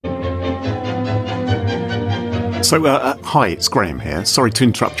Hi, it's Graham here. Sorry to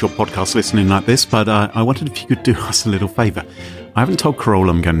interrupt your podcast listening like this, but I wondered if you could do us a little favour. I haven't told Carole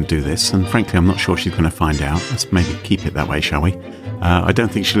I'm going to do this, and frankly, I'm not sure she's going to find out. Let's maybe keep it that way, shall we? I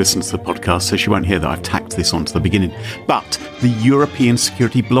don't think she listens to the podcast, so she won't hear that I've tacked this onto the beginning. But the European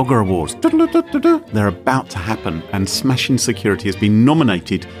Security Blogger Awards, they're about to happen, and Smashing Security has been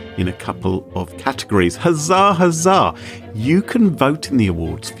nominated in a couple of categories. Huzzah, huzzah! You can vote in the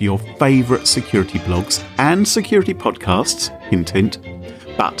awards for your favourite security blogs and security podcasts, hint, hint.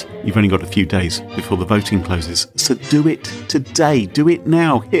 But you've only got a few days before the voting closes, so do it today. Do it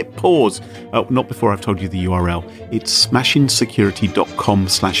now. Hit pause. Oh, not before I've told you the URL. It's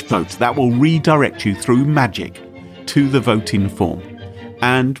smashingsecurity.com/vote. That will redirect you through magic to the voting form.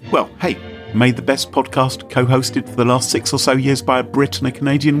 And, well, hey, made the best podcast co-hosted for the last 6 or so years by a Brit and a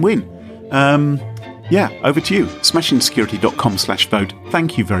Canadian win. Yeah, over to you. smashingsecurity.com/vote.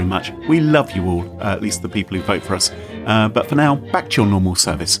 Thank you very much. We love you all, at least the people who vote for us. But for now, back to your normal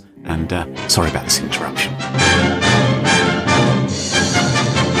service. And sorry about this interruption.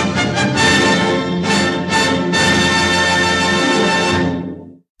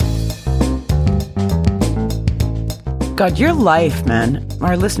 God, your life, man.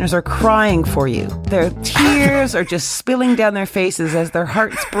 Our listeners are crying for you. Their tears are just spilling down their faces as their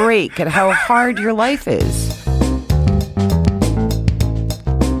hearts break at how hard your life is.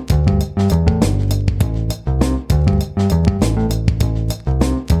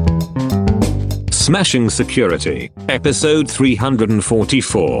 Smashing Security, episode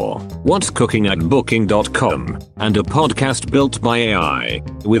 344. What's cooking at Booking.com, and a podcast built by AI,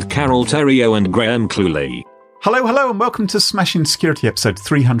 with Carole Theriault and Graham Cluley. Hello, and welcome to Smashing Security, episode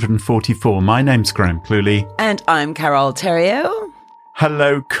 344. My name's Graham Cluley. And I'm Carole Theriault.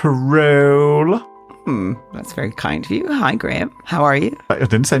 Hello, Carole. That's very kind of you. Hi, Graham. How are you? I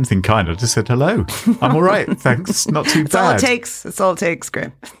didn't say anything kind. I just said hello. I'm all right, thanks. Not too bad. That's all it takes,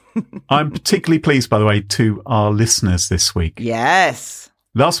 Graham. I'm particularly pleased, by the way, to our listeners this week. Yes.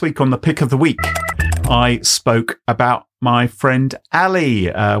 Last week on the Pick of the Week, I spoke about my friend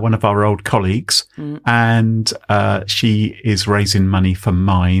Ali, one of our old colleagues, and she is raising money for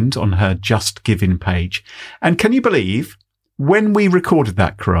Mind on her Just Giving page. And can you believe, when we recorded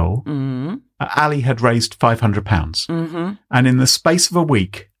that, Carole, Ali had raised £500. And in the space of a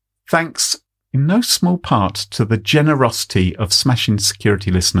week, thanks in no small part to the generosity of Smashing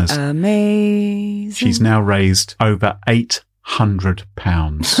Security listeners, amazing, she's now raised over £800.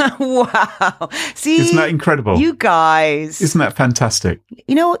 Wow. See, isn't that incredible? You guys. Isn't that fantastic?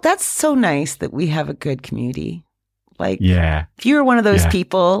 You know, that's so nice that we have a good community. Like, yeah. If you were one of those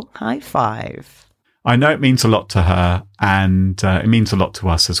people, high five. I know it means a lot to her, and it means a lot to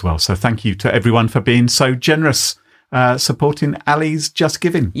us as well. So thank you to everyone for being so generous, supporting Ali's Just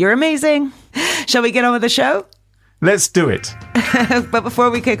Giving. You're amazing. Shall we get on with the show? Let's do it. But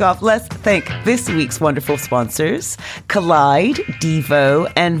before we kick off, let's thank this week's wonderful sponsors, Collide,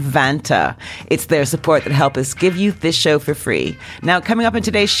 Devo, and Vanta. It's their support that help us give you this show for free. Now, coming up in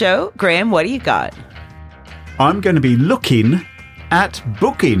today's show, Graham, what do you got? I'm going to be looking at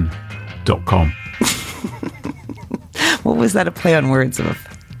Booking.com. What was that a play on words of?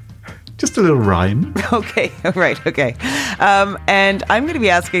 Just a little rhyme. Okay, right, okay. And I'm going to be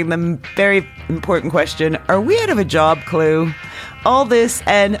asking them very important question, are we out of a job, Clue? All this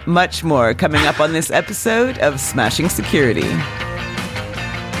and much more coming up on this episode of Smashing Security.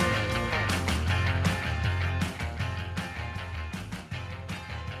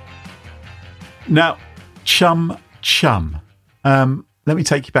 Now, chum. Let me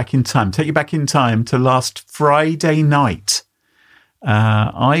take you back in time. Take you back in time to last Friday night.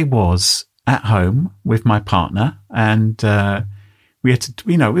 I was at home with my partner, and we had to,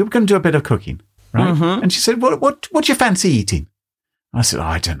 we were going to do a bit of cooking, right? And she said, "What do you fancy eating?" I said,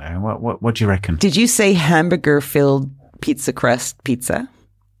 "I don't know. What do you reckon?" Did you say hamburger-filled pizza crust pizza?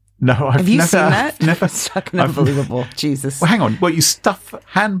 No, Have you seen that? Never. It's fucking unbelievable. Jesus. Well, hang on. Well, you stuff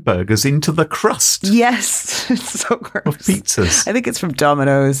hamburgers into the crust. Yes. It's so gross. Of pizzas. I think it's from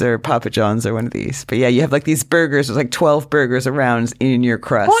Domino's or Papa John's or one of these. But yeah, you have like these burgers. There's like 12 burgers around in your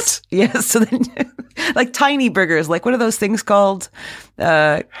crust. What? Yes. So then, like tiny burgers. Like what are those things called?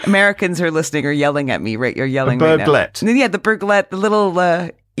 Americans who are listening are yelling at me, right? You're yelling a right now. burglet. Yeah, the burglet, the little,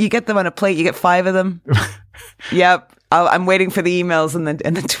 you get them on a plate. You get 5 of them. Yep. I'm waiting for the emails and the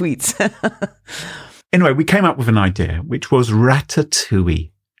tweets. Anyway, we came up with an idea, which was ratatouille.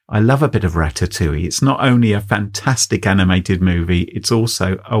 I love a bit of ratatouille. It's not only a fantastic animated movie, it's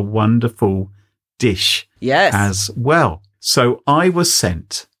also a wonderful dish yes. as well. So I was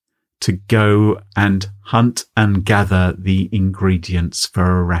sent to go and hunt and gather the ingredients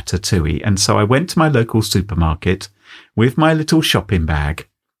for a ratatouille. And so I went to my local supermarket with my little shopping bag,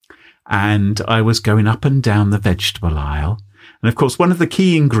 and I was going up and down the vegetable aisle. And of course, one of the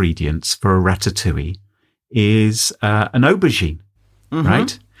key ingredients for a ratatouille is an aubergine,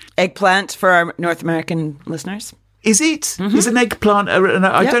 right? Eggplant for our North American listeners. Is it? Is an eggplant?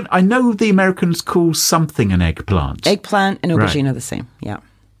 I know the Americans call something an eggplant. Eggplant and aubergine are the same. Yeah.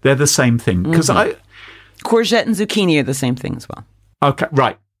 They're the same thing. Because Courgette and zucchini are the same thing as well. Okay,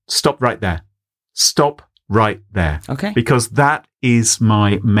 right. Stop right there. Stop right there. Okay. Because that is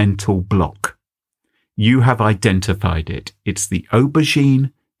my mental block. You have identified it. It's the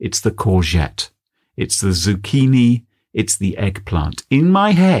aubergine. It's the courgette. It's the zucchini. It's the eggplant. In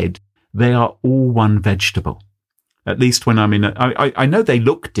my head, they are all one vegetable. At least when I'm in I know they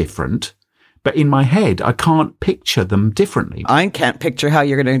look different, but in my head, I can't picture them differently. I can't picture how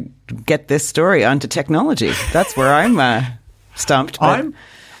you're going to get this story onto technology. That's where I'm stumped. But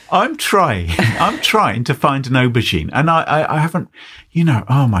I'm trying to find an aubergine, and I haven't,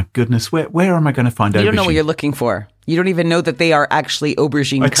 oh my goodness, where am I going to find aubergine? You don't know what you're looking for. You don't even know that they are actually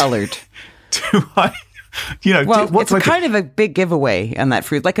aubergine colored. Do I? It's kind of a big giveaway on that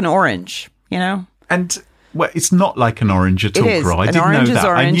fruit, like an orange, And it's not like an orange at all, It is. Carol. I An didn't orange know is that.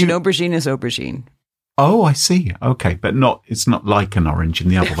 orange, and aubergine is aubergine. Oh, I see. Okay, but it's not like an orange in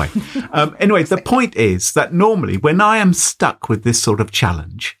the other way. Anyway, the point is that normally when I am stuck with this sort of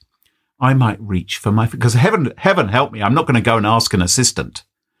challenge, I might reach for because heaven help me, I'm not going to go and ask an assistant,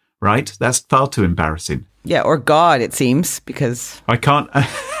 right? That's far too embarrassing. Yeah, or God, it seems, because I can't.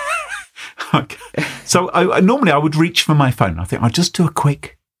 So normally I would reach for my phone. I think I'll just do a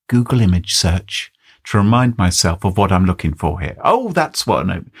quick Google image search to remind myself of what I'm looking for here. Oh, that's what I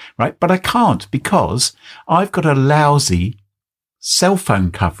know, right? But I can't because I've got a lousy cell phone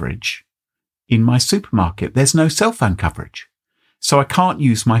coverage in my supermarket. There's no cell phone coverage. So I can't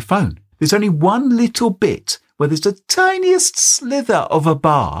use my phone. There's only one little bit where there's the tiniest slither of a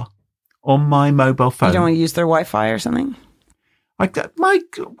bar on my mobile phone. You don't want to use their Wi-Fi or something? What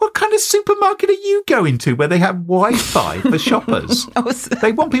kind of supermarket are you going to where they have Wi-Fi for shoppers?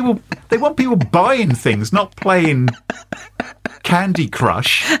 They want people buying things, not playing Candy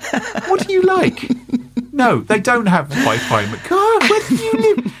Crush. What do you like? No, they don't have Wi-Fi. God, where do you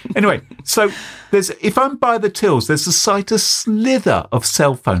live? Anyway, so if I'm by the tills, there's a slightest slither of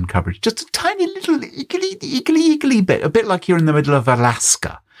cell phone coverage, just a tiny little iggly bit, a bit like you're in the middle of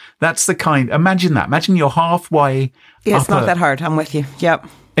Alaska. That's the kind. Imagine that. Imagine you're halfway. Yeah, it's not that hard. I'm with you. Yep.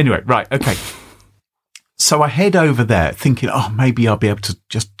 Anyway, right. Okay. So I head over there thinking, maybe I'll be able to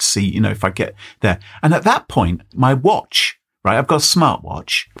just see, if I get there. And at that point, my watch, right? I've got a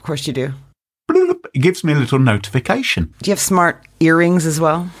smartwatch. Of course you do. It gives me a little notification. Do you have smart earrings as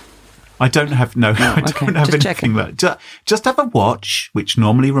well? I don't have I don't have just anything like that. Just have a watch, which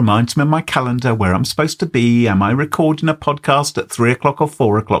normally reminds me of my calendar where I'm supposed to be. Am I recording a podcast at 3:00 or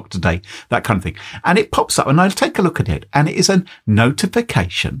 4:00 today? That kind of thing. And it pops up and I take a look at it and it is a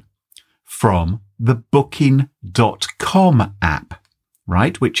notification from the Booking.com app,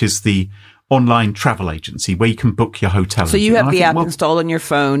 right? Which is the online travel agency where you can book your hotel. So you have the app installed on your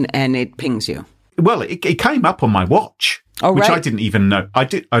phone and it pings you. Well, it came up on my watch. Oh, which right. I didn't even know.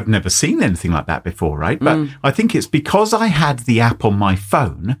 I'd never seen anything like that before, right? But I think it's because I had the app on my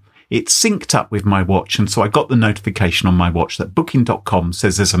phone, it synced up with my watch. And so I got the notification on my watch that Booking.com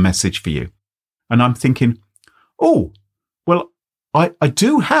says there's a message for you. And I'm thinking, oh, well, I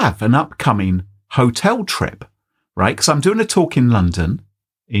do have an upcoming hotel trip, right? Because I'm doing a talk in London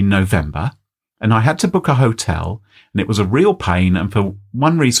in November and I had to book a hotel and it was a real pain. And for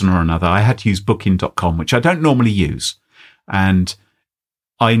one reason or another, I had to use Booking.com, which I don't normally use. And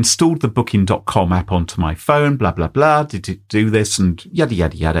I installed the Booking.com app onto my phone, blah, blah, blah, did it do this and yada,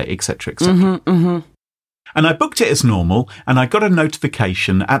 yada, yada, etc., etc. And I booked it as normal and I got a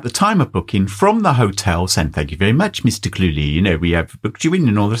notification at the time of booking from the hotel saying, thank you very much, Mr. Cluley. We have booked you in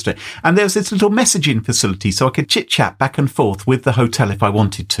and all this stuff. And there was this little messaging facility so I could chit chat back and forth with the hotel if I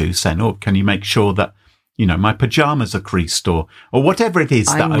wanted to, saying, can you make sure that, my pajamas are creased or whatever it is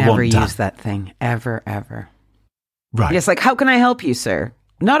that I want done. I never use that thing, ever. Right. It's like, how can I help you, sir?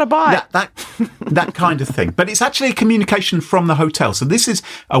 Not a bot. That kind of thing. But it's actually a communication from the hotel. So this is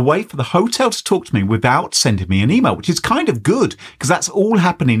a way for the hotel to talk to me without sending me an email, which is kind of good because that's all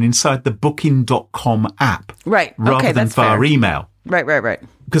happening inside the Booking.com app. Right. Rather than via email. Right.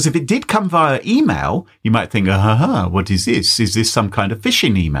 Because if it did come via email, you might think, what is this? Is this some kind of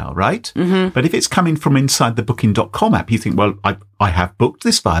phishing email, right? Mm-hmm. But if it's coming from inside the Booking.com app, you think, well, I have booked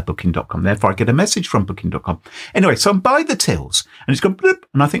this via Booking.com, therefore I get a message from Booking.com. Anyway, so I'm by the tills, and it's gone bloop,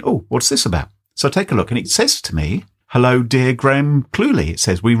 and I think, oh, what's this about? So I take a look, and it says to me, hello, dear Graham Cluley. It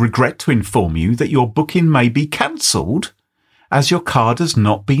says, we regret to inform you that your booking may be cancelled as your card has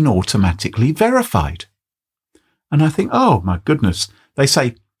not been automatically verified. And I think, oh, my goodness. They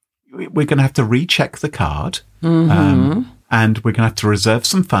say, we're going to have to recheck the card and we're going to have to reserve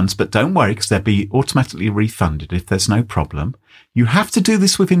some funds, but don't worry because they'll be automatically refunded if there's no problem. You have to do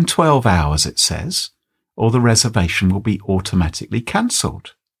this within 12 hours, it says, or the reservation will be automatically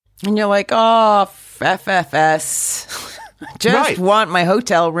cancelled. And you're like, oh, FFS. Just want my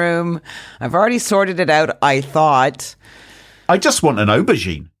hotel room. I've already sorted it out, I thought. I just want an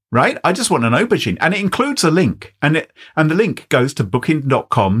aubergine. Right? I just want an aubergine. And it includes a link. And the link goes to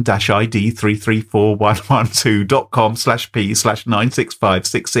booking.com-ID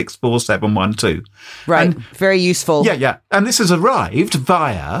 334112.com/P/965664712. Right. And, very useful. Yeah. And this has arrived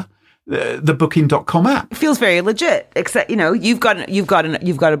via the Booking.com app. It feels very legit, except, you've got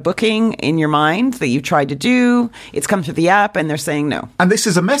a booking in your mind that you've tried to do. It's come through the app and they're saying no. And this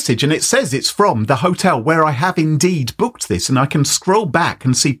is a message and it says it's from the hotel where I have indeed booked this. And I can scroll back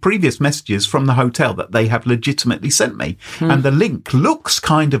and see previous messages from the hotel that they have legitimately sent me. And the link looks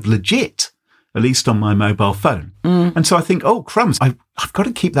kind of legit, at least on my mobile phone. And so I think, oh, crumbs, I've got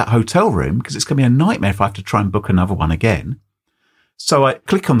to keep that hotel room because it's going to be a nightmare if I have to try and book another one again. So I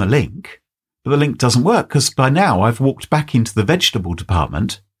click on the link, but the link doesn't work because by now I've walked back into the vegetable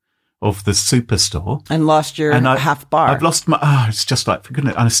department of the superstore. And lost your half bar. I've lost my, it's just like, for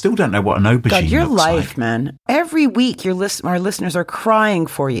goodness, and I still don't know what an aubergine God, your looks life, like. man. Every week our listeners are crying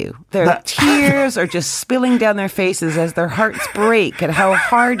for you. Their tears are just spilling down their faces as their hearts break at how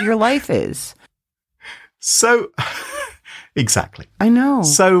hard your life is. So, exactly. I know.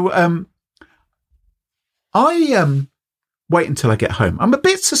 So, I wait until I get home. I'm a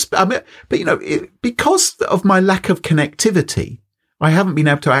bit but because of my lack of connectivity, I haven't been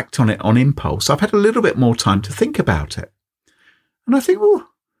able to act on it on impulse. I've had a little bit more time to think about it. And I think, well,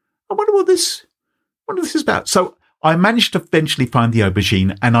 I wonder what this is about. So I managed to eventually find the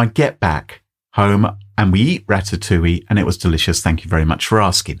aubergine and I get back home and we eat ratatouille and it was delicious. Thank you very much for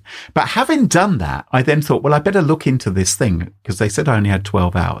asking. But having done that, I then thought, well, I better look into this thing because they said I only had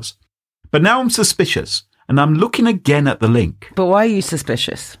 12 hours. But now I'm suspicious. And I'm looking again at the link. But why are you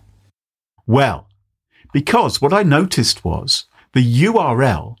suspicious? Well, because what I noticed was the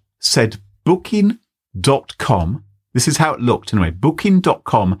URL said booking.com. This is how it looked anyway.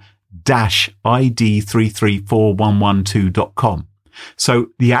 Booking.com-ID334112.com. So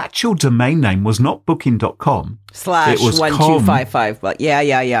the actual domain name was not booking.com. /1255. But yeah.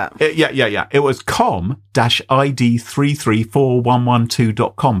 Yeah. It was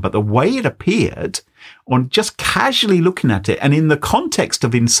com-ID334112.com. But the way it appeared on just casually looking at it and in the context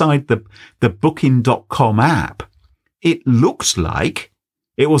of inside the booking.com app, it looks like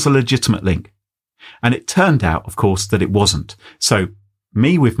it was a legitimate link. And it turned out, of course, that it wasn't. So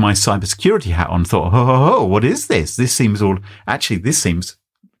me with my cybersecurity hat on thought, what is this? This seems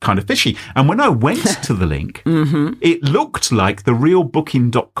kind of fishy. And when I went to the link, it looked like the real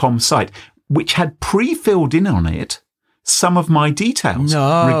booking.com site, which had pre-filled in on it some of my details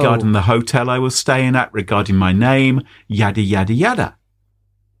regarding the hotel I was staying at, regarding my name, yada, yada, yada.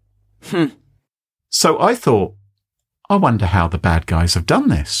 So I thought, I wonder how the bad guys have done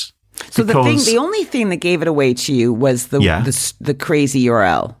this. So the only thing that gave it away to you was the crazy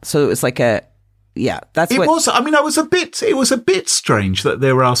URL. So it was like it was. I mean, it was a bit strange that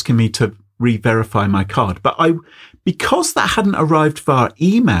they were asking me to re-verify my card, but because that hadn't arrived via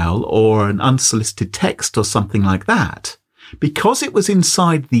email or an unsolicited text or something like that, because it was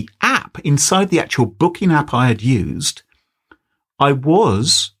inside the app, inside the actual booking app I had used, I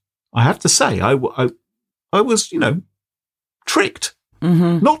have to say, I was, tricked.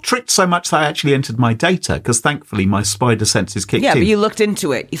 Not tricked so much that I actually entered my data, because thankfully my spider senses kicked in. Yeah, but you looked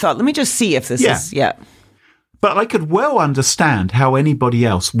into it. You thought, let me just see if this is... Yeah. But I could well understand how anybody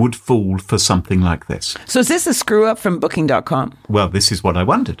else would fall for something like this. So is this a screw-up from Booking.com? Well, this is what I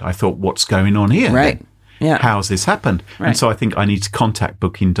wondered. I thought, what's going on here? Right. Then? Yeah. How's this happened? Right. And so I think I need to contact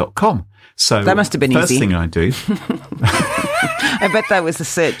Booking.com. So that must have been first easy. Thing I do... I bet that was a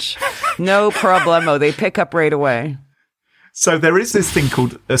sitch. No problemo. They pick up right away. So there is this thing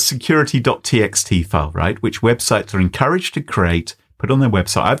called a security.txt file, right? Which websites are encouraged to create, put on their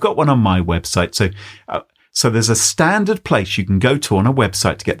website. I've got one on my website. So So there's a standard place you can go to on a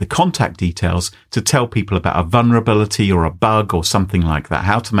website to get the contact details to tell people about a vulnerability or a bug or something like that,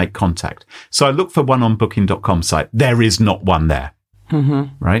 how to make contact. So I look for one on booking.com site. There is not one there,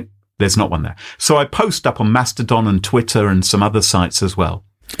 right? There's not one there. So I post up on Mastodon and Twitter and some other sites as well.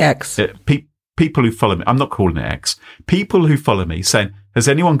 X. People who follow me, I'm not calling it X, people who follow me saying, has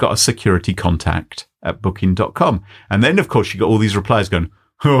anyone got a security contact at booking.com? And then, of course, you got all these replies going,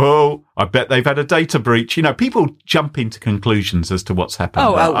 oh, I bet they've had a data breach. You know, people jump into conclusions as to what's happened.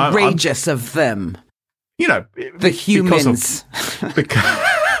 Oh, outrageous of them. You know, the humans.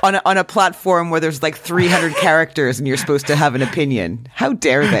 On a platform where there's like 300 characters and you're supposed to have an opinion. How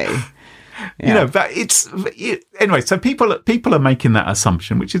dare they? Yeah. You know, but anyway, so people are making that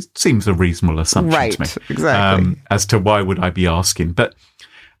assumption, which seems a reasonable assumption to me. Exactly. As to why would I be asking. But,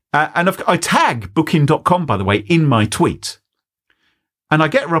 I tag booking.com, by the way, in my tweet. And I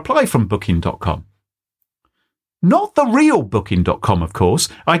get a reply from booking.com. Not the real booking.com, of course.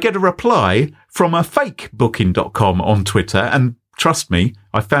 I get a reply from a fake booking.com on Twitter. And trust me,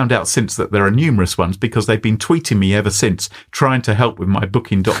 I found out since that there are numerous ones because they've been tweeting me ever since, trying to help with my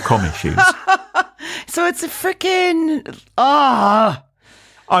booking.com issues. So it's a freaking...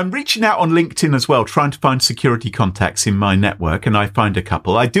 I'm reaching out on LinkedIn as well, trying to find security contacts in my network, and I find a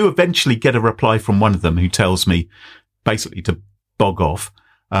couple. I do eventually get a reply from one of them who tells me basically to bog off.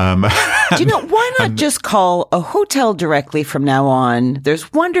 Do you know, why not just call a hotel directly from now on?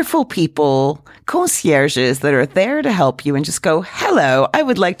 There's wonderful people, concierges that are there to help you and just go, hello, I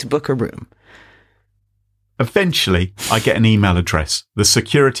would like to book a room. Eventually, I get an email address, the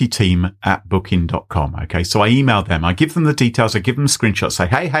security team at booking.com. Okay, so I email them. I give them the details. I give them screenshots. Say,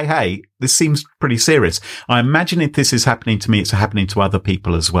 hey, this seems pretty serious. I imagine if this is happening to me, it's happening to other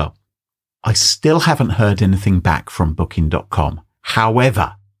people as well. I still haven't heard anything back from booking.com.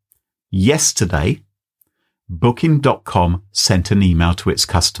 However, yesterday, booking.com sent an email to its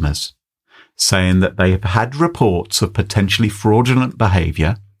customers saying that they have had reports of potentially fraudulent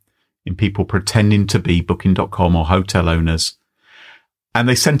behavior in people pretending to be booking.com or hotel owners. And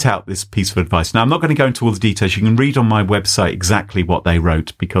they sent out this piece of advice. Now, I'm not going to go into all the details. You can read on my website exactly what they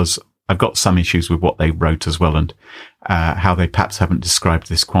wrote because I've got some issues with what they wrote as well and how they perhaps haven't described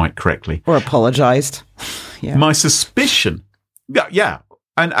this quite correctly. Or apologized. Yeah. My suspicion... Yeah.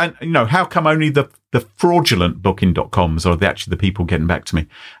 And you know, how come only the fraudulent booking.coms are actually the people getting back to me?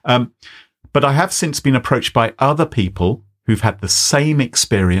 But I have since been approached by other people who've had the same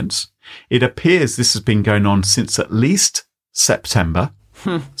experience. It appears this has been going on since at least September.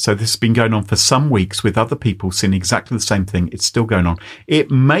 So this has been going on for some weeks with other people seeing exactly the same thing. It's still going on.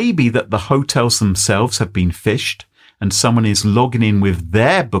 It may be that the hotels themselves have been phished and someone is logging in with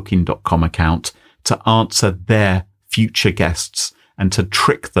their booking.com account to answer their future guests and to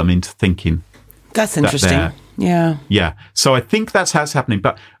trick them into thinking. That's interesting. Yeah. Yeah. So I think that's how it's happening.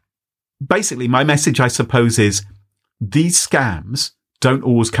 But basically my message, I suppose, is these scams don't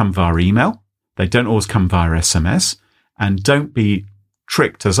always come via email. They don't always come via SMS, and don't be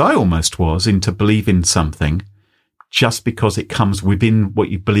tricked, as I almost was, into believing something just because it comes within what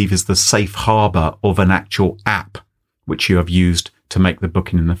you believe is the safe harbor of an actual app, which you have used to make the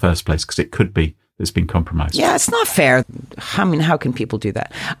booking in the first place, because it could be it's been compromised. Yeah, it's not fair. I mean, how can people do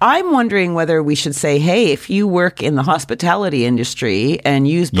that? I'm wondering whether we should say, hey, if you work in the hospitality industry and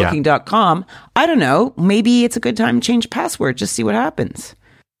use booking.com, I don't know, maybe it's a good time to change password, just see what happens.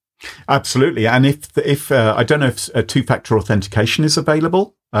 Absolutely. And if I don't know if two-factor authentication is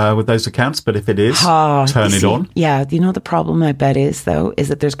available with those accounts, but if it is, turn it on. Yeah. You know, the problem I bet is that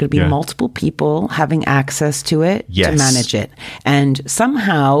there's going to be multiple people having access to it to manage it. And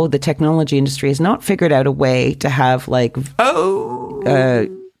somehow the technology industry has not figured out a way to have So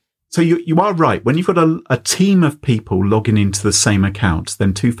you are right. When you've got a team of people logging into the same account,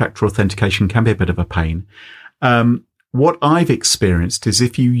 then two-factor authentication can be a bit of a pain. What I've experienced is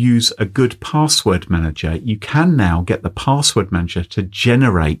if you use a good password manager, you can now get the password manager to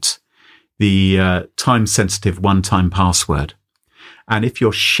generate the time-sensitive one-time password. And if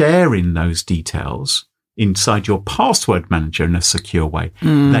you're sharing those details inside your password manager in a secure way,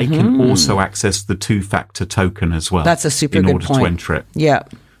 they can also access the two-factor token as well. That's a super good point. In order to enter it. Yeah.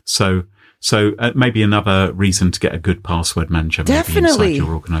 So maybe another reason to get a good password manager inside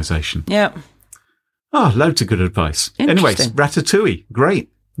your organization. Yeah. Oh, loads of good advice. Anyways, Ratatouille. Great.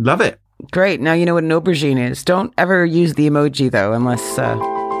 Love it. Great. Now you know what an aubergine is. Don't ever use the emoji, though, unless in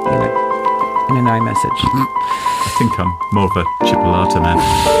an iMessage. I think I'm more of a chipolata man.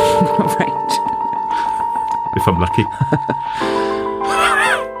 Right. If I'm lucky.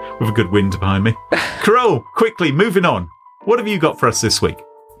 With a good wind behind me. Carole, quickly, moving on. What have you got for us this week?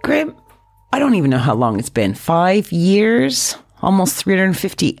 Graham, I don't even know how long it's been. 5 years, almost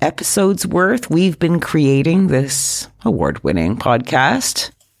 350 episodes worth. We've been creating this award-winning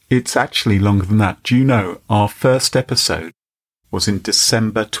podcast. It's actually longer than that. Do you know our first episode was in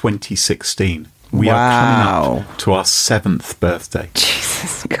December 2016? We are coming up to our 7th birthday.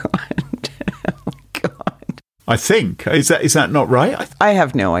 Jesus God. Oh, God. I think. Is that not right? I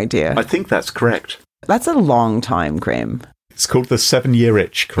have no idea. I think that's correct. That's a long time, Graham. It's called the 7-year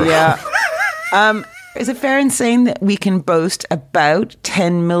itch, correct? Yeah. Is it fair in saying that we can boast about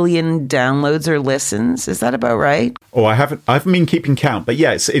 10 million downloads or listens? Is that about right? Oh, I haven't been keeping count, but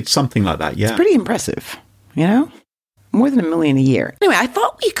yeah, it's something like that, yeah. It's pretty impressive, you know? More than 1 million a year. Anyway, I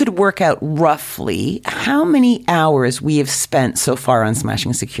thought we could work out roughly how many hours we have spent so far on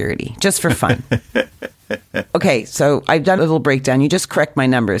Smashing Security, just for fun. Okay, so I've done a little breakdown. You just correct my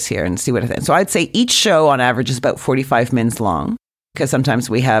numbers here and see what I think. So I'd say each show on average is about 45 minutes long, because sometimes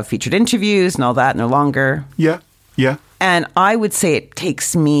we have featured interviews and all that, and they're longer. Yeah. And I would say it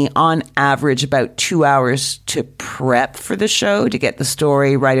takes me on average about 2 hours to prep for the show, to get the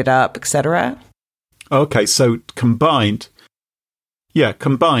story, write it up, etc. Okay, so combined, I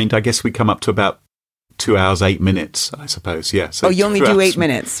guess we come up to about 2 hours, 8 minutes, I suppose. Yeah. So you only do 8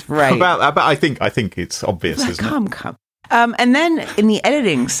 minutes, right? About I think it's obvious, isn't it? Come. And then in the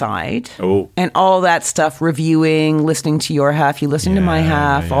editing side, Oh. and all that stuff, reviewing, listening to your half, you listen to my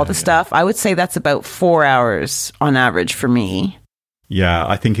half, all the stuff, I would say that's about 4 hours on average for me. Yeah,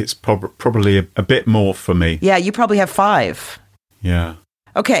 I think it's probably a bit more for me. Yeah, you probably have 5. Yeah.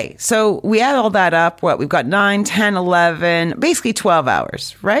 Okay, so we add all that up. We've got 9, 10, 11, basically 12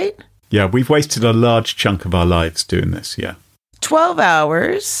 hours, right? Yeah, we've wasted a large chunk of our lives doing this, yeah. 12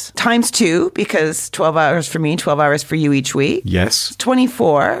 hours times 2, because 12 hours for me, 12 hours for you each week. Yes.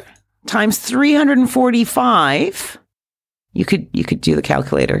 24 times 345. You could do the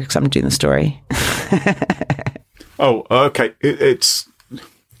calculator, because I'm doing the story. Oh, okay. It's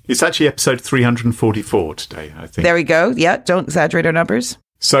actually episode 344 today, I think. There we go. Yeah, don't exaggerate our numbers.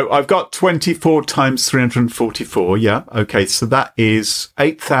 So I've got 24 times 344. Yeah. Okay. So that is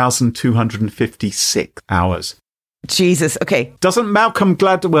 8,256 hours. Jesus. Okay. Doesn't Malcolm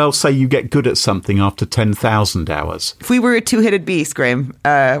Gladwell say you get good at something after 10,000 hours? If we were a two-headed beast, Graham,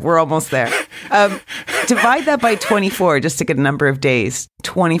 we're almost there. Divide that by 24 just to get a number of days.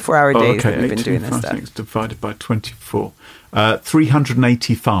 24-hour days that we've been doing this stuff. Divided by 24.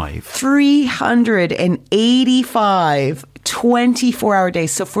 385. 385 24-hour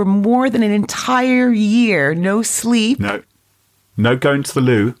days. So for more than an entire year, no sleep. No going to the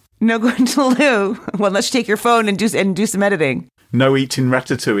loo. No going to the loo. Well, let's take your phone and do some editing. No eating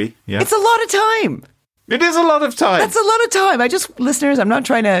ratatouille. Yeah. It's a lot of time. It is a lot of time. That's a lot of time. Listeners, I'm not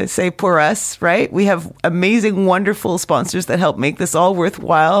trying to say poor us, right? We have amazing, wonderful sponsors that help make this all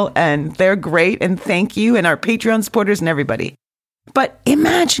worthwhile, and they're great, and thank you, and our Patreon supporters and everybody. But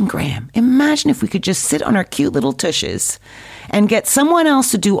imagine, Graham, if we could just sit on our cute little tushes and get someone else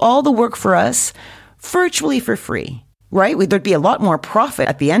to do all the work for us virtually for free, right? There'd be a lot more profit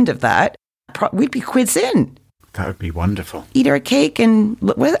at the end of that. We'd be quids in. That would be wonderful. Eat our cake and...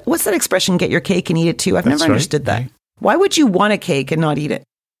 What's that expression, get your cake and eat it too? I've never understood that. Yeah. Why would you want a cake and not eat it?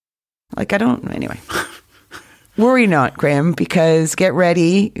 Anyway. Worry not, Graham, because get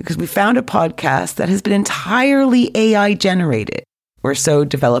ready, because we found a podcast that has been entirely AI generated, or so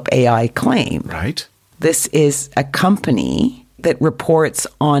Develop AI claim. Right. This is a company that reports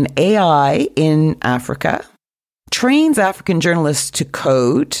on AI in Africa, trains African journalists to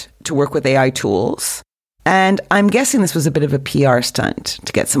code, to work with AI tools. And I'm guessing this was a bit of a PR stunt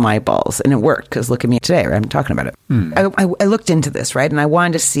to get some eyeballs. And it worked, because look at me today, right? I'm talking about it. I looked into this, right? And I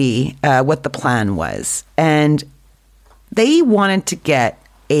wanted to see what the plan was. And they wanted to get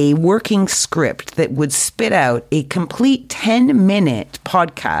a working script that would spit out a complete 10-minute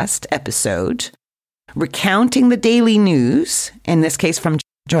podcast episode recounting the daily news, in this case from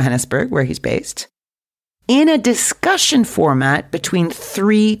Johannesburg, where he's based, in a discussion format between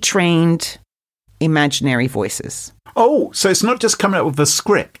 3 trained imaginary voices. Oh, so it's not just coming up with a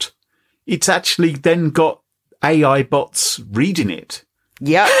script. It's actually then got AI bots reading it.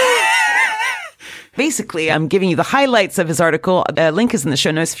 Yep. Basically, I'm giving you the highlights of his article. The link is in the show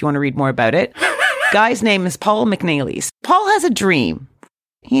notes if you want to read more about it. Guy's name is Paul McNaley. Paul has a dream.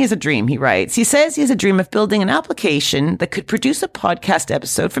 He has a dream, he writes. He says he has a dream of building an application that could produce a podcast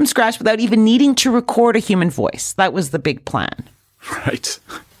episode from scratch without even needing to record a human voice. That was the big plan. Right.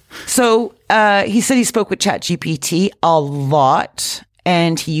 So he said he spoke with ChatGPT a lot,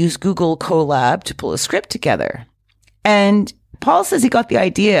 and he used Google Colab to pull a script together. And Paul says he got the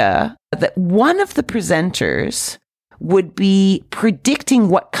idea that one of the presenters would be predicting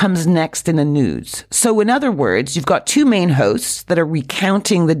what comes next in the news. So in other words, you've got two main hosts that are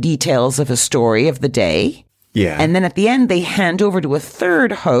recounting the details of a story of the day. Yeah. And then at the end, they hand over to a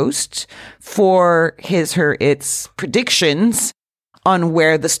third host for its predictions on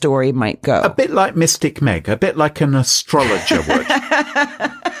where the story might go. A bit like Mystic Meg, a bit like an astrologer would.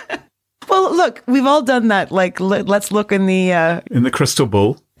 Well, look, we've all done that. Like, let's look in the crystal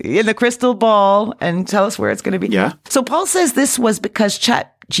ball. In the crystal ball and tell us where it's going to be. Yeah. So Paul says this was because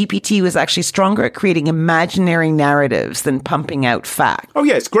ChatGPT was actually stronger at creating imaginary narratives than pumping out facts. Oh,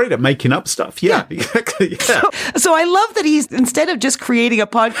 yeah, it's great at making up stuff. Yeah, exactly. Yeah. So I love that he's, instead of just creating a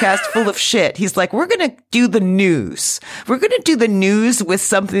podcast full of shit, he's like, we're going to do the news. We're going to do the news with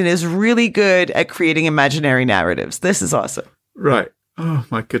something that is really good at creating imaginary narratives. This is awesome. Right. Oh,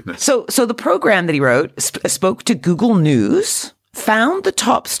 my goodness. So the program that he wrote spoke to Google News, found the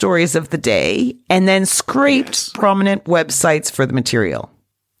top stories of the day, and then scraped prominent websites for the material.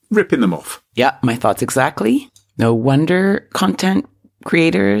 Ripping them off. Yeah, my thoughts exactly. No wonder content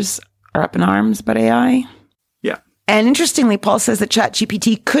creators are up in arms about AI. Yeah. And interestingly, Paul says that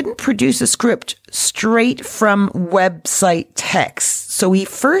ChatGPT couldn't produce a script straight from website text. So he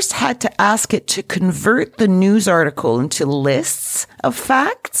first had to ask it to convert the news article into lists of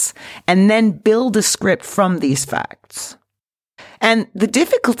facts and then build a script from these facts. And the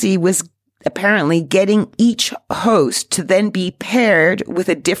difficulty was apparently getting each host to then be paired with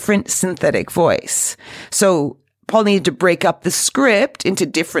a different synthetic voice. So Paul needed to break up the script into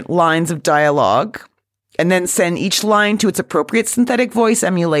different lines of dialogue and then send each line to its appropriate synthetic voice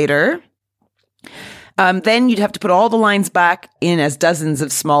emulator. Then you'd have to put all the lines back in as dozens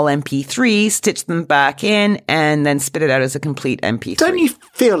of small MP3s, stitch them back in, and then spit it out as a complete MP3. Don't you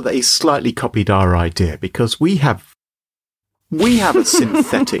feel that he's slightly copied our idea? Because we have a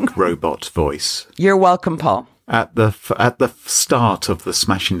synthetic robot voice. You're welcome, Paul. At the start of the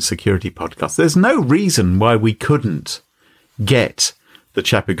Smashing Security podcast. There's no reason why we couldn't get the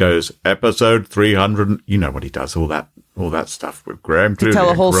chap who goes, episode 300, you know what he does, all that stuff with Graham Clooney. To tell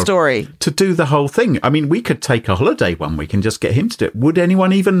a whole story. To do the whole thing. I mean, we could take a holiday one week and just get him to do it. Would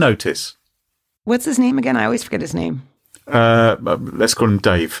anyone even notice? What's his name again? I always forget his name. Let's call him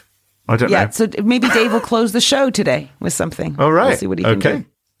Dave. I don't know. Yeah, so maybe Dave will close the show today with something. All right. We'll see what he can do.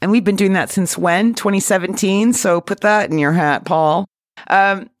 And we've been doing that since when? 2017. So put that in your hat, Paul.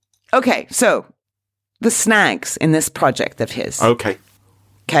 Okay, so the snags in this project of his. Okay.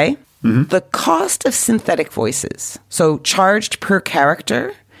 Mm-hmm. The cost of synthetic voices, so charged per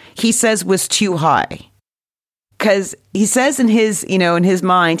character, he says was too high. Because he says in his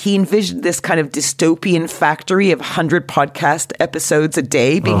mind, he envisioned this kind of dystopian factory of 100 podcast episodes a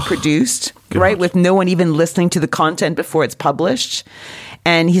day being produced, right? With no one even listening to the content before it's published.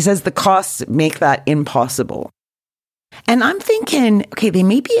 And he says the costs make that impossible. And I'm thinking, okay, they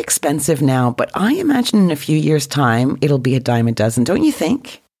may be expensive now, but I imagine in a few years' time, it'll be a dime a dozen, don't you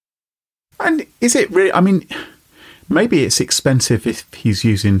think? And is it really, I mean, maybe it's expensive if he's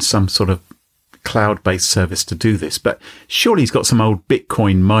using some sort of cloud-based service to do this, but surely he's got some old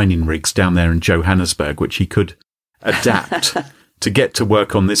Bitcoin mining rigs down there in Johannesburg, which he could adapt to get to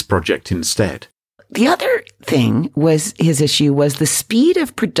work on this project instead. The other thing was his issue was the speed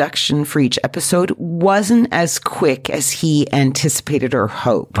of production for each episode wasn't as quick as he anticipated or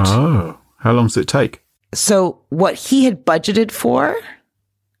hoped. Oh, how long does it take? So what he had budgeted for,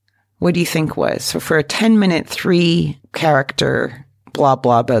 what do you think was? So for a 10-minute, 3-character blah,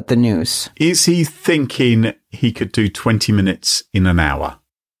 blah about the news. Is he thinking he could do 20 minutes in an hour?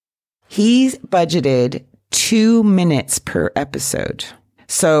 He's budgeted 2 minutes per episode.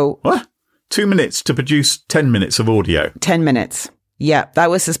 So... What? 2 minutes to produce 10 minutes of audio? 10 minutes. Yeah, that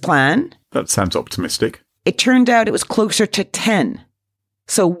was his plan. That sounds optimistic. It turned out it was closer to 10.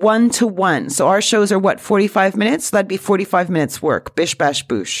 So 1 to 1. So our shows are what, 45 minutes? So that'd be 45 minutes work. Bish, bash,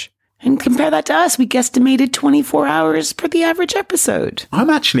 boosh. And compare that to us, we guesstimated 24 hours per the average episode.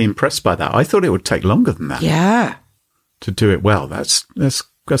 I'm actually impressed by that. I thought it would take longer than that. Yeah. To do it well. That's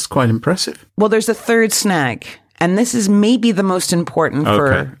quite impressive. Well, there's a third snag. And this is maybe the most important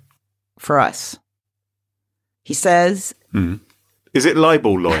for us. He says... Is it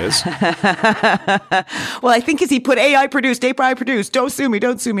libel lawyers? Well, I think as he put AI produced, don't sue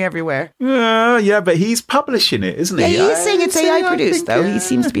me everywhere. Yeah, but he's publishing it, isn't he? Yeah, he's saying it's AI produced, though. He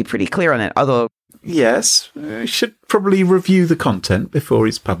seems to be pretty clear on it, although... Yes, should probably review the content before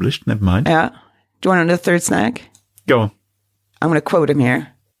it's published. Never mind. Yeah. Do you want to know the third snag? Go on. I'm going to quote him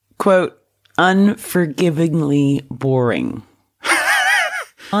here. Quote, unforgivingly boring.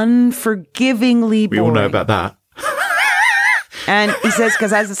 Unforgivingly boring. We all know about that. And he says,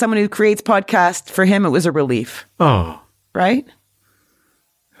 because as someone who creates podcasts, for him, it was a relief. Oh. Right?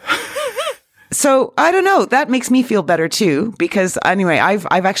 So I don't know. That makes me feel better too, because anyway, I've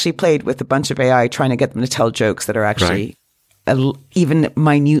actually played with a bunch of AI trying to get them to tell jokes that are actually even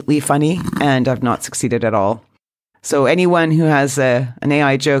minutely funny, and I've not succeeded at all. So anyone who has an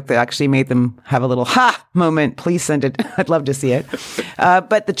AI joke that actually made them have a little ha moment, please send it. I'd love to see it.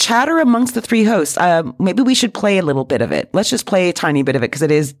 But the chatter amongst the three hosts, maybe we should play a little bit of it. Let's just play a tiny bit of it because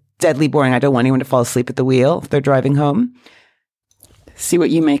it is deadly boring. I don't want anyone to fall asleep at the wheel if they're driving home. See what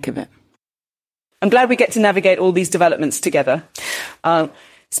you make of it. I'm glad we get to navigate all these developments together.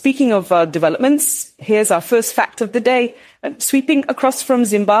 Speaking of developments, here's our first fact of the day. Sweeping across from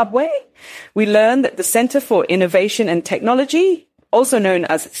Zimbabwe, we learn that the Center for Innovation and Technology, also known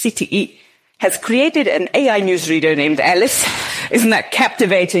as CTE, has created an AI newsreader named Alice. Isn't that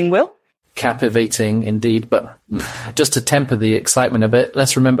captivating, Will? Captivating indeed, but just to temper the excitement a bit,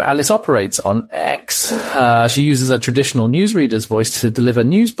 let's remember Alice operates on X. She uses a traditional newsreader's voice to deliver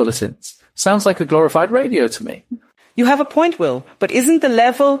news bulletins. Sounds like a glorified radio to me. You have a point, Will, but isn't the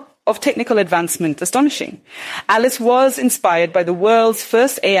level of technical advancement astonishing? Alice was inspired by the world's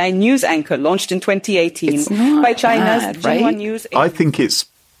first AI news anchor launched in 2018 by China's Xinhua News. I think it's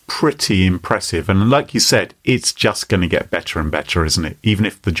pretty impressive. And like you said, it's just going to get better and better, isn't it? Even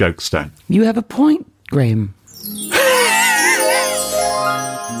if the jokes don't. You have a point, Graham.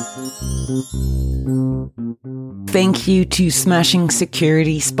 Thank you to Smashing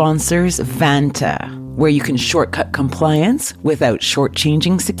Security sponsors Vanta, where you can shortcut compliance without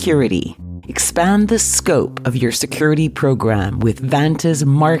shortchanging security. Expand the scope of your security program with Vanta's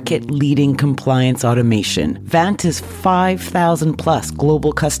market-leading compliance automation. Vanta's 5,000 plus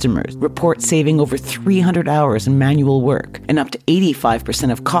global customers report saving over 300 hours in manual work and up to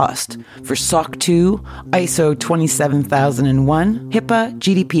 85% of cost for SOC 2, ISO 27001, HIPAA,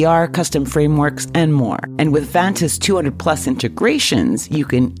 GDPR, custom frameworks, and more. And with Vanta's 200 plus integrations, you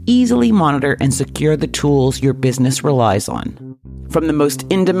can easily monitor and secure the tools your business relies on. From the most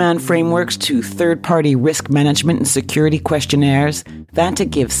in-demand frameworks to third-party risk management and security questionnaires, Vanta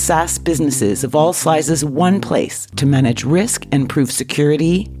gives SaaS businesses of all sizes one place to manage risk and prove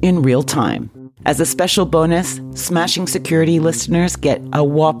security in real time. As a special bonus, Smashing Security listeners get a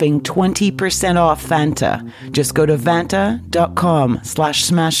whopping 20% off Vanta. Just go to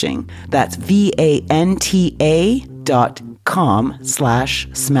vanta.com/smashing. That's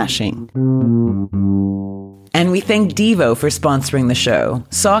VANTA.com/smashing. And we thank Devo for sponsoring the show.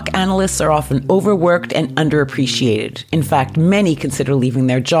 SOC analysts are often overworked and underappreciated. In fact, many consider leaving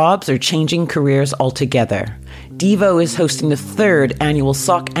their jobs or changing careers altogether. Devo is hosting the 3rd annual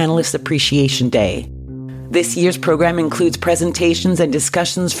SOC Analyst Appreciation Day. This year's program includes presentations and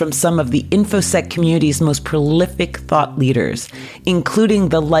discussions from some of the InfoSec community's most prolific thought leaders, including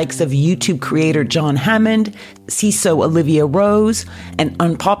the likes of YouTube creator John Hammond, CISO Olivia Rose, and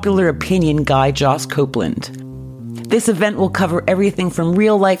unpopular opinion guy Joss Copeland. This event will cover everything from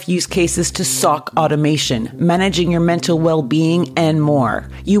real-life use cases to SOC automation, managing your mental well-being, and more.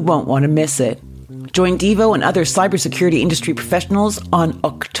 You won't want to miss it. Join Devo and other cybersecurity industry professionals on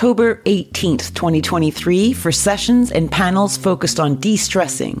October 18th, 2023 for sessions and panels focused on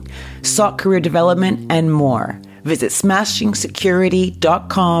de-stressing, SOC career development, and more. Visit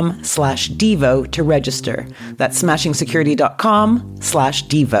smashingsecurity.com/Devo to register. That's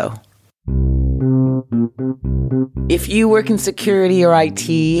smashingsecurity.com/Devo. If you work in security or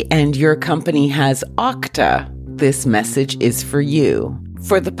IT and your company has Okta, this message is for you.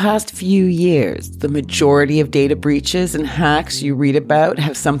 For the past few years, the majority of data breaches and hacks you read about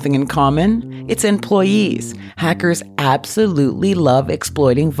have something in common. It's employees. Hackers absolutely love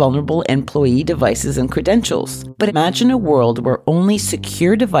exploiting vulnerable employee devices and credentials. But imagine a world where only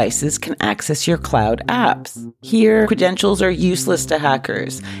secure devices can access your cloud apps. Here, credentials are useless to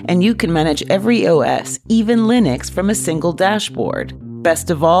hackers, and you can manage every OS, even Linux, from a single dashboard.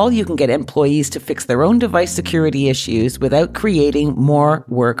 Best of all, you can get employees to fix their own device security issues without creating more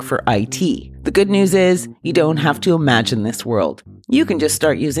work for IT. The good news is, you don't have to imagine this world. You can just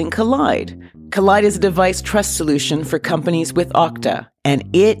start using Kolide. Kolide is a device trust solution for companies with Okta, and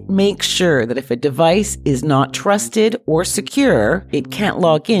it makes sure that if a device is not trusted or secure, it can't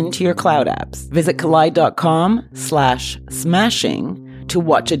log into your cloud apps. Visit kolide.com/smashing to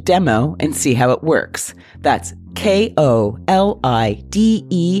watch a demo and see how it works. That's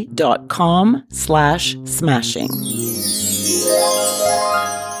KOLIDE.com/smashing.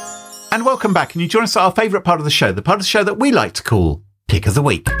 And welcome back. And you join us at our favourite part of the show, the part of the show that we like to call Pick of the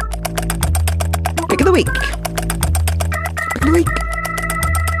Week. Pick of the Week. Pick of the Week.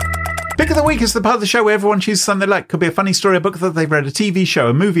 Pick Pick of the Week is the part of the show where everyone chooses something they like. Could be a funny story, a book that they've read, a TV show,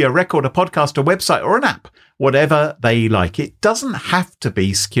 a movie, a record, a podcast, a website, or an app. Whatever they like. It doesn't have to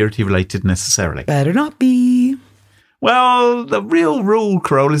be security related necessarily. Better not be. Well, the real rule,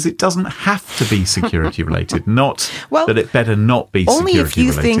 Carole, is it doesn't have to be security related, not that it better not be security related. Only if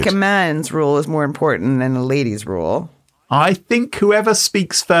you think a man's rule is more important than a lady's rule. I think whoever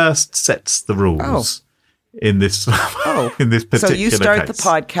speaks first sets the rules in this in this particular case. So you start the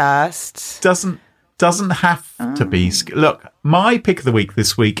podcast. Doesn't have to be. Look, my pick of the week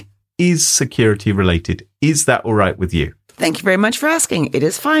this week is security related. Is that all right with you? Thank you very much for asking. It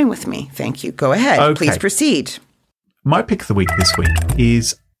is fine with me. Thank you. Go ahead. Okay. Please proceed. My pick of the week this week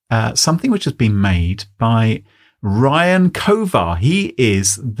is something which has been made by Ryan Kovar. He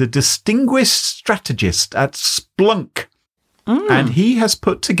is the distinguished strategist at Splunk. And he has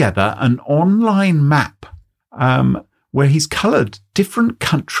put together an online map where he's coloured different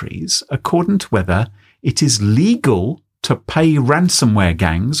countries according to whether it is legal to pay ransomware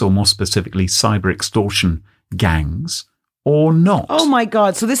gangs, or more specifically, cyber extortion gangs, or not. Oh, my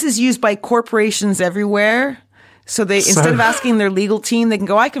God. So this is used by corporations everywhere? So they instead of asking their legal team, they can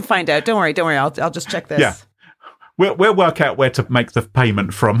go, I can find out. Don't worry. I'll just check this. Yeah. We'll work out where to make the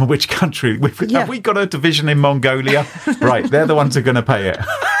payment from, which country. Have we got a division in Mongolia? Right, they're the ones who are going to pay it.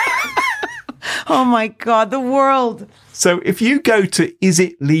 Oh, my God, the world. So if you go to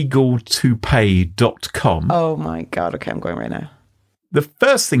isitlegaltopay.com. Oh, my God. Okay, I'm going right now. The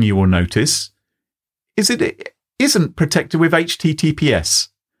first thing you will notice is it isn't protected with HTTPS.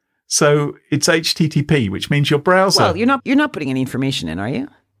 So it's HTTP, which means your browser. Well, you're not putting any information in, are you?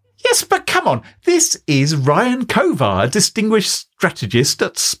 Yes, but come on. This is Ryan Kovar, a distinguished strategist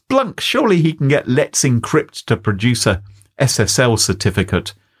at Splunk. Surely he can get Let's Encrypt to produce a SSL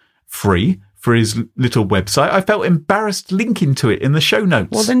certificate free for his little website. I felt embarrassed linking to it in the show notes.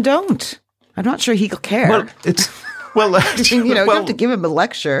 Well, then don't. I'm not sure he'll care. Well, you have to give him a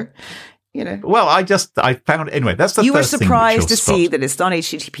lecture. Well, I found anyway. That's the you first were thing surprised to see that it's not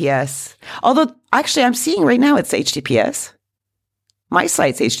HTTPS. Although, actually, I'm seeing right now it's HTTPS. My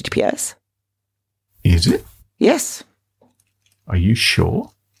site's HTTPS. Is it? Yes. Are you sure?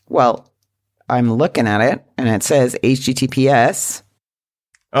 Well, I'm looking at it, and it says HTTPS.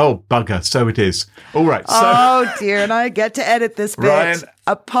 Oh, bugger. So it is. All right. So, oh, dear. And I get to edit this bit. Ryan,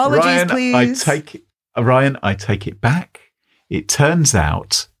 apologies, please. Ryan, I take it back. It turns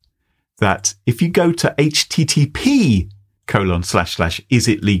out that if you go to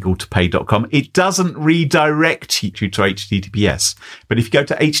http://isitlegaltopay.com, it doesn't redirect you to HTTPS. But if you go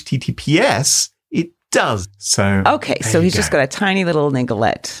to HTTPS, it does. So okay, so he's just got a tiny little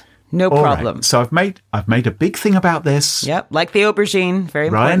nigglette. No problem. Right. So I've made a big thing about this. Yep, like the aubergine. Very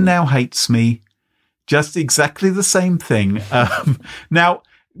important. Ryan now hates me. Just exactly the same thing. Now,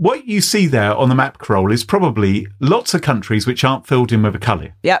 what you see there on the map, Carole, is probably lots of countries which aren't filled in with a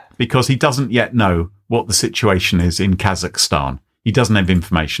colour. Yep. Because he doesn't yet know what the situation is in Kazakhstan. He doesn't have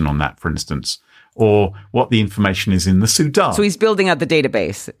information on that, for instance, or what the information is in the Sudan. So he's building out the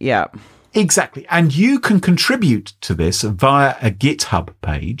database. Yeah. Exactly. And you can contribute to this via a GitHub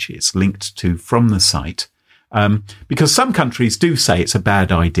page. It's linked to from the site. Because some countries do say it's a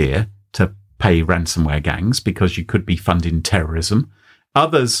bad idea to pay ransomware gangs because you could be funding terrorism.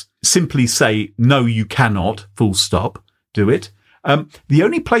 Others simply say, no, you cannot, full stop, do it. The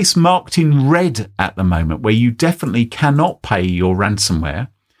only place marked in red at the moment where you definitely cannot pay your ransomware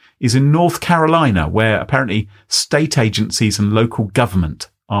is in North Carolina, where apparently state agencies and local government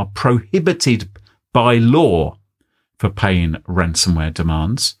are prohibited by law for paying ransomware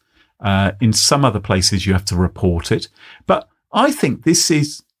demands. In some other places, you have to report it. But I think this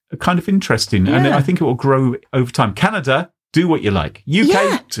is kind of interesting, and I think it will grow over time. Canada, do what you like.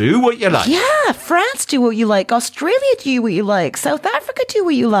 UK, do what you like. Yeah, France, do what you like. Australia, do what you like. South Africa, do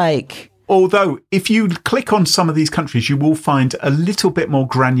what you like. Although, if you click on some of these countries, you will find a little bit more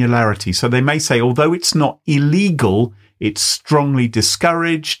granularity. So they may say, although it's not illegal, it's strongly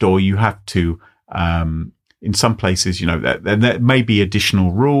discouraged, or you have to, in some places, there may be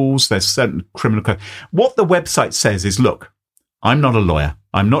additional rules. There's certain criminal code. What the website says is, look, I'm not a lawyer.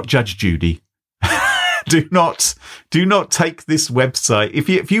 I'm not Judge Judy. Do not take this website.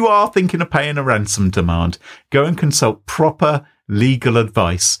 If you are thinking of paying a ransom demand, go and consult proper legal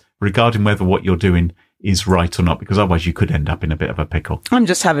advice regarding whether what you're doing is right or not, because otherwise you could end up in a bit of a pickle. I'm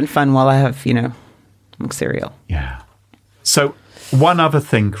just having fun while I have, cereal. Yeah. So one other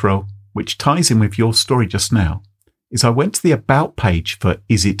thing, Carole, which ties in with your story just now, is I went to the about page for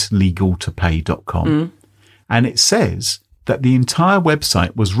isitlegaltopay.com, and it says that the entire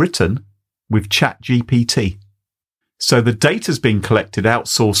website was written with ChatGPT. So the data's being collected,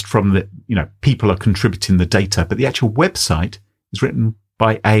 outsourced from the, people are contributing the data, but the actual website is written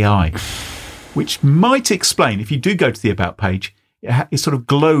by AI, which might explain, if you do go to the About page, it sort of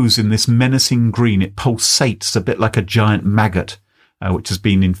glows in this menacing green. It pulsates a bit like a giant maggot, which has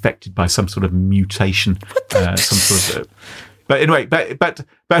been infected by some sort of mutation, some sort of. But anyway, but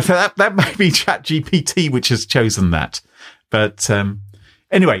that might be ChatGPT which has chosen that. But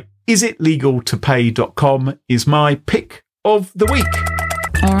anyway, isitlegaltopay.com is my pick of the week.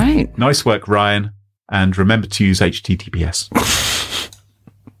 All right. Nice work, Ryan. And remember to use HTTPS.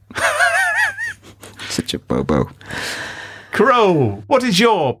 Such a bobo. Carole, what is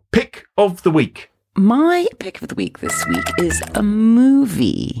your pick of the week? My pick of the week this week is a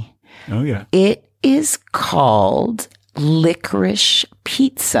movie. Oh, yeah. It is called Licorice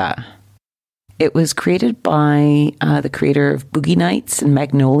Pizza. It was created by the creator of Boogie Nights and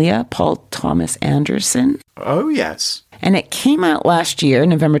Magnolia, Paul Thomas Anderson. Oh, yes. And it came out last year,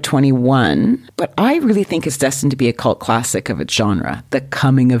 November 21, but I really think it's destined to be a cult classic of its genre, the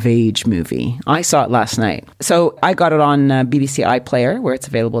coming-of-age movie. I saw it last night. So I got it on BBC iPlayer, where it's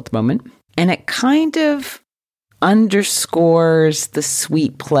available at the moment. And it kind of underscores the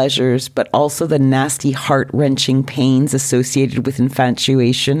sweet pleasures, but also the nasty, heart-wrenching pains associated with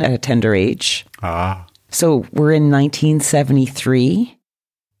infatuation at a tender age. Ah. So we're in 1973,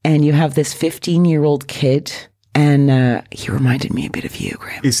 and you have this 15-year-old kid, and he reminded me a bit of you,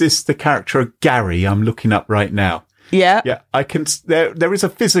 Graham. Is this the character of Gary I'm looking up right now? Yeah. Yeah, I can. There is a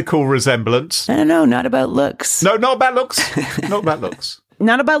physical resemblance. No, not about looks. No, not about looks. Not about looks.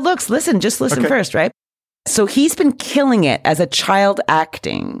 Not about looks. Just listen first, right? So he's been killing it as a child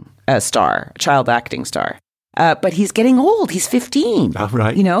acting star. But he's getting old. He's 15. Oh,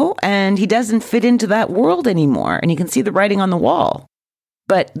 right. And he doesn't fit into that world anymore. And you can see the writing on the wall.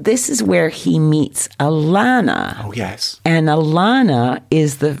 But this is where he meets Alana. Oh, yes. And Alana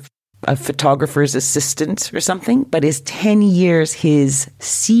is a photographer's assistant or something, but is 10 years his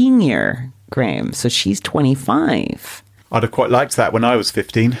senior, Graham. So she's 25. I'd have quite liked that when I was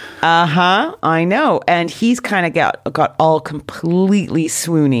 15. Uh-huh, I know. And he's kind of got all completely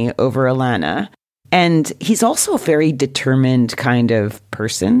swoony over Alana. And he's also a very determined kind of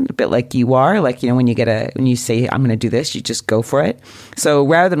person, a bit like you are. Like, when you say, I'm going to do this, you just go for it. So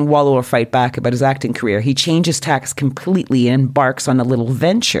rather than wallow or fight back about his acting career, he changes tacks completely and embarks on a little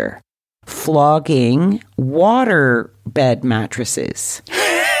venture, flogging waterbed mattresses.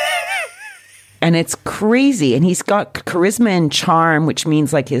 And it's crazy. And he's got charisma and charm, which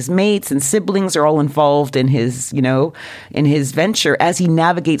means like his mates and siblings are all involved in his, in his venture as he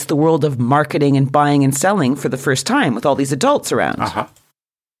navigates the world of marketing and buying and selling for the first time with all these adults around. Uh-huh.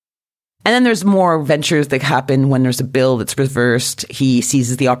 And then there's more ventures that happen when there's a bill that's reversed. He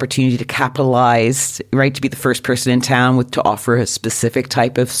seizes the opportunity to capitalize, right, to be the first person in town to offer a specific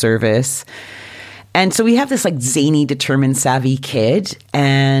type of service. And so we have this like zany, determined, savvy kid,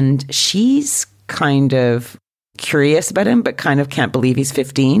 and she's kind of curious about him, but kind of can't believe he's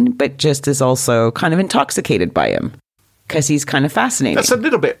 15, but just is also kind of intoxicated by him because he's kind of fascinating. That's a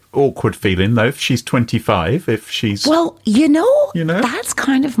little bit awkward feeling, though, if she's 25, if she's... Well, that's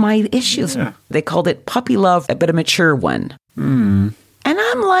kind of my issues. Yeah. They called it puppy love, but a mature one. Mm. And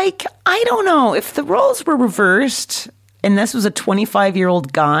I'm like, I don't know, if the roles were reversed... And this was a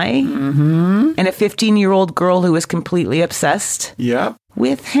 25-year-old guy and a 15-year-old girl who was completely obsessed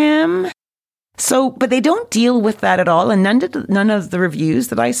with him. So, but they don't deal with that at all. And none of the reviews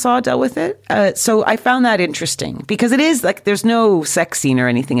that I saw dealt with it. So I found that interesting because it is like there's no sex scene or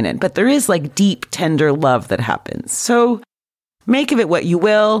anything in it, but there is like deep, tender love that happens. So make of it what you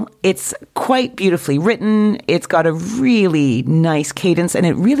will. It's quite beautifully written. It's got a really nice cadence, and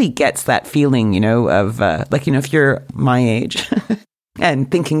it really gets that feeling, of if you're my age and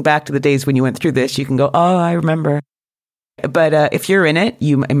thinking back to the days when you went through this, you can go, oh, I remember. But if you're in it,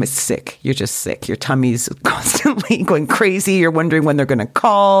 I'm sick. You're just sick. Your tummy's constantly going crazy. You're wondering when they're going to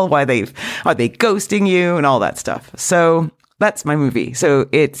call, are they ghosting you, and all that stuff. So that's my movie. So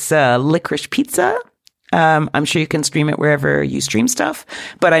it's Licorice Pizza. I'm sure you can stream it wherever you stream stuff,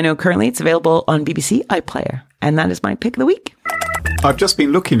 but I know currently it's available on BBC iPlayer, and that is my pick of the week. I've just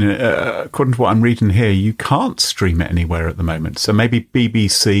been looking at according to what I'm reading here, you can't stream it anywhere at the moment. So maybe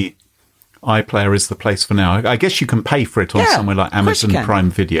BBC iPlayer is the place for now. I guess you can pay for it on somewhere like Amazon Prime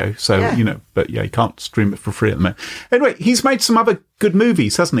Video. So, but you can't stream it for free at the moment. Anyway, he's made some other good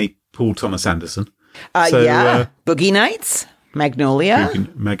movies, hasn't he, Paul Thomas Anderson? Boogie Nights. Magnolia, yeah,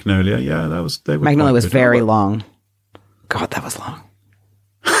 Magnolia was very long. God, that was long.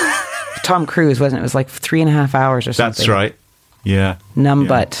 Tom Cruise, wasn't it? It was like 3.5 hours or something. That's right. Yeah.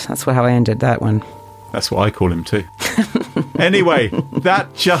 Butt. That's how I ended that one. That's what I call him too. Anyway,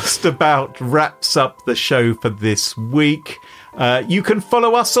 that just about wraps up the show for this week. You can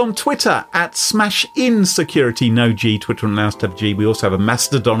follow us on Twitter at SmashInSecurity, no G, Twitter announced to have G. We also have a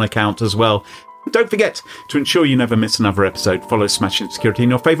Mastodon account as well. Don't forget, to ensure you never miss another episode, follow Smashing Security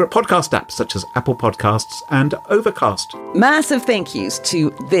in your favourite podcast apps, such as Apple Podcasts and Overcast. Massive thank yous to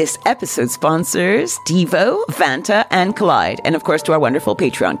this episode sponsors, Devo, Vanta, and Collide. And of course, to our wonderful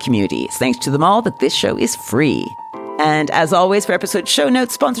Patreon community. It's thanks to them all that this show is free. And as always, for episode show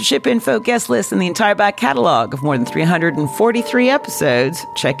notes, sponsorship info, guest lists, and the entire back catalogue of more than 343 episodes,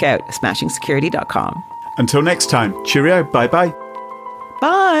 check out SmashingSecurity.com. Until next time, cheerio, bye-bye.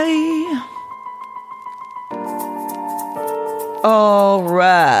 Bye. All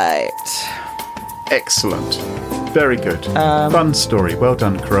right. Excellent. Very good. Fun story. Well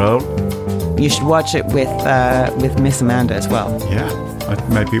done, Carole. You should watch it with Miss Amanda as well. Yeah,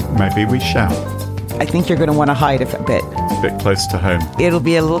 maybe we shall. I think you're going to want to hide it a bit. A bit close to home. It'll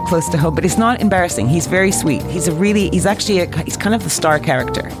be a little close to home, but it's not embarrassing. He's very sweet. He's kind of the star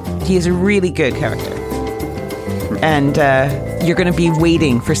character. He is a really good character. And you're going to be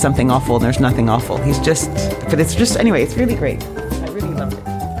waiting for something awful, and there's nothing awful. Anyway, it's really great. I really loved it.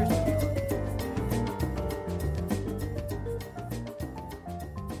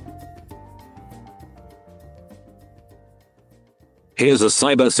 Here's a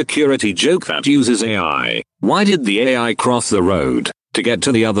cybersecurity joke that uses AI. Why did the AI cross the road to get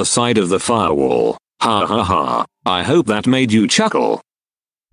to the other side of the firewall? Ha ha ha. I hope that made you chuckle.